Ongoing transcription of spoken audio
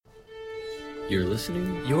You're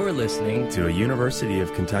listening to a University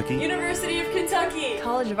of Kentucky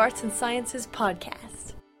College of Arts and Sciences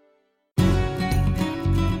podcast.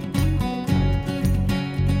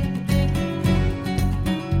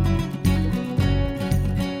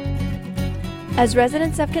 As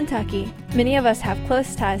residents of Kentucky, many of us have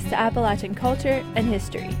close ties to Appalachian culture and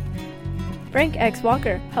history. Frank X.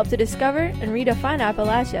 Walker helped to discover and redefine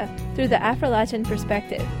Appalachia through the Affrilachian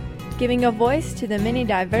perspective, giving a voice to the many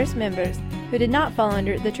diverse members who did not fall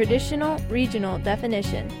under the traditional regional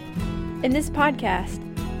definition. In this podcast,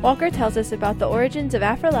 Walker tells us about the origins of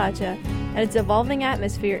Affrilachian and its evolving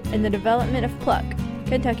atmosphere in the development of Pluck,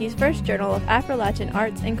 Kentucky's first journal of Affrilachian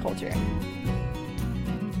arts and culture.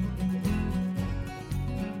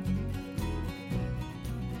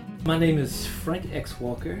 My name is Frank X.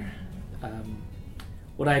 Walker.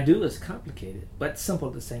 What I do is complicated, but simple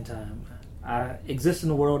at the same time. I exist in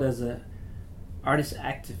the world as an artist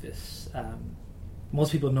activist.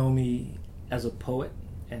 Most people know me as a poet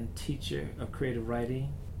and teacher of creative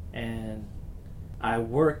writing, and I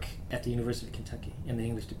work at the University of Kentucky in the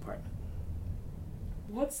English department.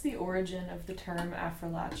 What's the origin of the term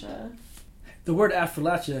Affrilachian? The word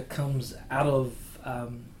Affrilachian comes out of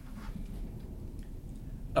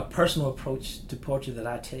a personal approach to poetry that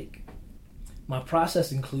I take. My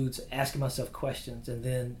process includes asking myself questions and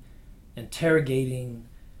then interrogating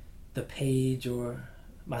the page or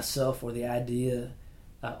myself or the idea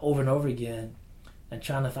over and over again, and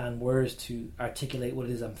trying to find words to articulate what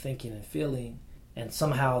it is I'm thinking and feeling, and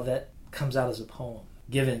somehow that comes out as a poem,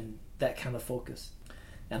 given that kind of focus.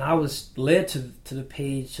 And I was led to the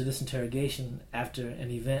page, to this interrogation, after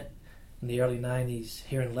an event in the early 90s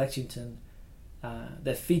here in Lexington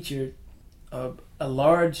that featured a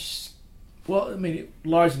large,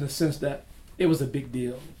 large in the sense that it was a big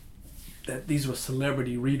deal, that these were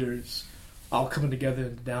celebrity readers all coming together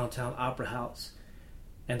in the downtown Opera House.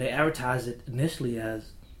 And they advertised it initially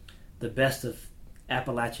as the best of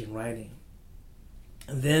Appalachian writing.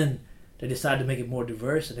 And then they decided to make it more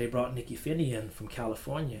diverse, and they brought Nikki Finney in from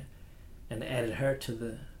California and added her to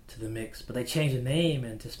the mix. But they changed the name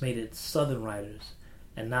and just made it Southern Writers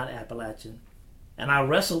and not Appalachian. And I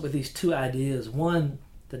wrestled with these two ideas. One,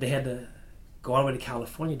 that they had to go all the way to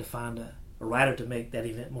California to find a writer to make that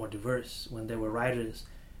event more diverse, when there were writers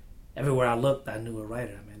everywhere I looked. I knew a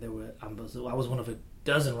writer. I was one of a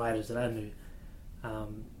dozen writers that I knew.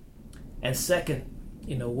 And second,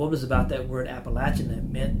 what was about that word Appalachian that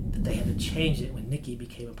meant that they had to change it when Nikki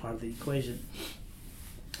became a part of the equation.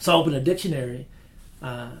 So I opened a dictionary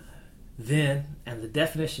then, and the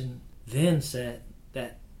definition then said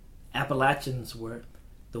that Appalachians were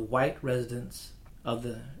the white residents of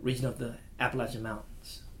the region of the Appalachian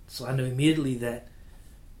Mountains. So I knew immediately that,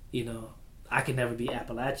 I could never be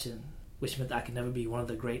Appalachian, which meant I could never be one of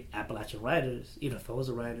the great Appalachian writers, even if I was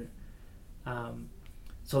a writer.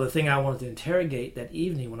 So the thing I wanted to interrogate that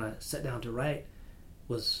evening when I sat down to write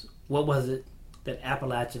was, what was it that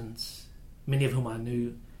Appalachians, many of whom I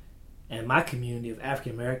knew, and my community of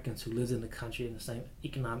African Americans who lived in the country in the same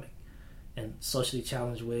economic and socially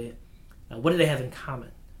challenged way, what did they have in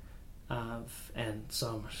common? And so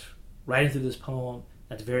I'm writing through this poem.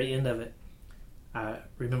 At the very end of it, I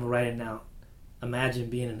remember writing out, imagine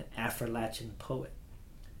being an Affrilachian poet.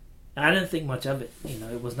 And I didn't think much of it.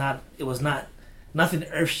 It was not nothing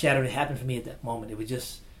earth-shattering happened for me at that moment.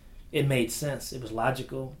 It made sense. It was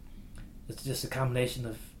logical. It's just a combination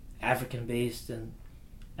of African-based and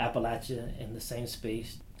Appalachia in the same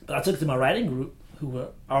space. But I took it to my writing group, who were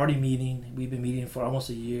already meeting. We've been meeting for almost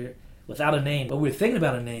a year without a name, but we were thinking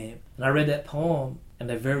about a name. And I read that poem, and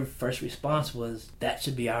their very first response was, that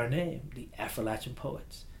should be our name, the Affrilachian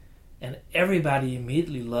Poets. And everybody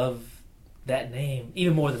immediately loved that name,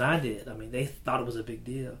 even more than I did. They thought it was a big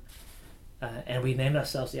deal. And we named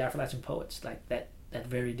ourselves the Affrilachian Poets, like that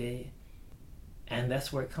very day. And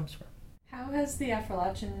that's where it comes from. How has the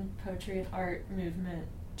Affrilachian poetry and art movement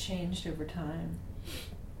changed over time?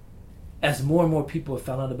 As more and more people have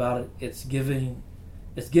found out about it, it's given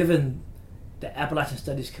the Appalachian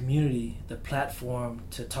Studies community the platform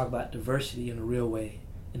to talk about diversity in a real way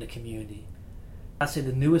in the community. I'd say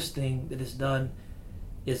the newest thing that it's done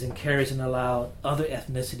is encourage and allow other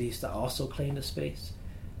ethnicities to also claim the space.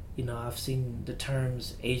 I've seen the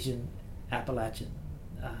terms Asian Appalachian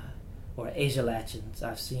or Asialachans.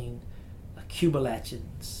 I've seen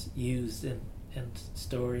Cubalachans used in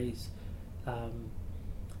stories.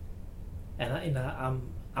 And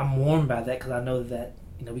I'm warmed by that, because I know that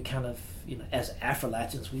we kind of as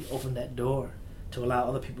Affrilachians, we opened that door to allow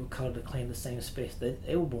other people of color to claim the same space that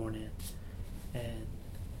they were born in, and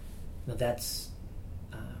that's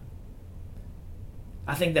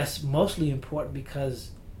I think that's mostly important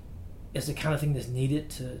because it's the kind of thing that's needed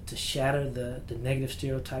to shatter the negative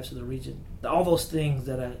stereotypes of the region. All those things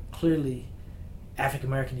that are clearly African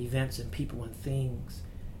American events and people and things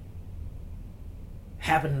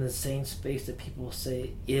happen in the same space that people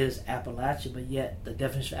say is Appalachia, but yet the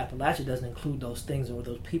definition of Appalachia doesn't include those things or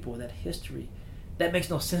those people or that history. That makes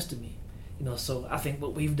no sense to me. So I think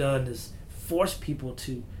what we've done is force people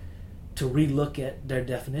to relook at their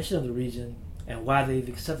definition of the region and why they've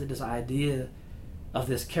accepted this idea of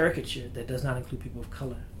this caricature that does not include people of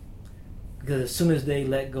color. Because as soon as they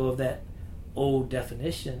let go of that old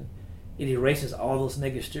definition, it erases all those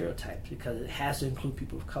negative stereotypes because it has to include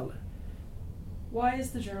people of color. Why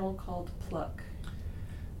is the journal called Pluck?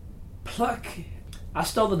 Pluck, I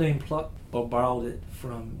stole the name Pluck or borrowed it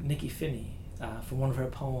from Nikki Finney, from one of her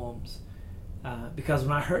poems, because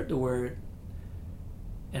when I heard the word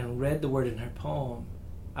and read the word in her poem,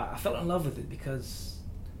 I fell in love with it because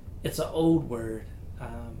it's an old word,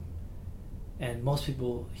 and most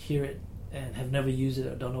people hear it and have never used it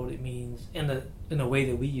or don't know what it means in the way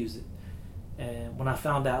that we use it. And when I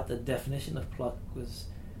found out the definition of pluck is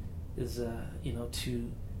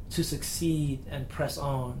to succeed and press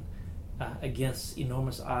on against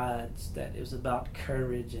enormous odds, that it was about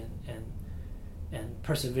courage and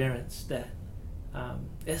perseverance, that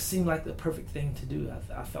it seemed like the perfect thing to do.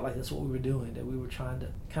 I felt like that's what we were doing, that we were trying to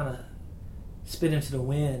kind of spit into the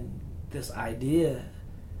wind this idea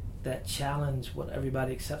that challenged what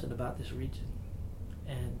everybody accepted about this region,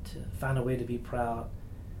 and to find a way to be proud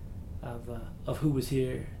of who was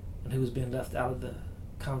here and who was being left out of the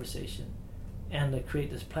conversation, and to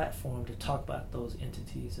create this platform to talk about those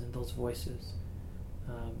entities and those voices,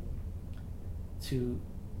 to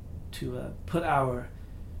put our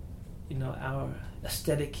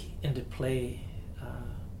aesthetic into play,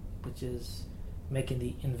 which is making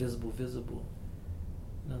the invisible visible.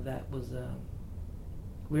 That was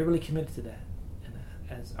we're really committed to that, and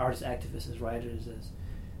as artists, activists, as writers,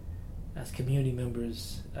 as community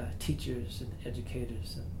members, teachers and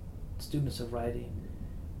educators and students of writing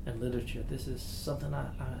and literature, this is something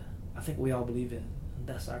I think we all believe in, and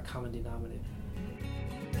that's our common denominator.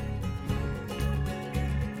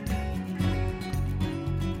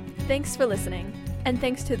 Thanks for listening, and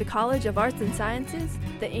thanks to the College of Arts and Sciences,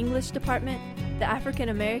 the English Department, the African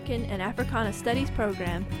American and Africana Studies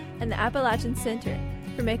Program, and the Appalachian Center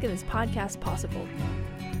for making this podcast possible.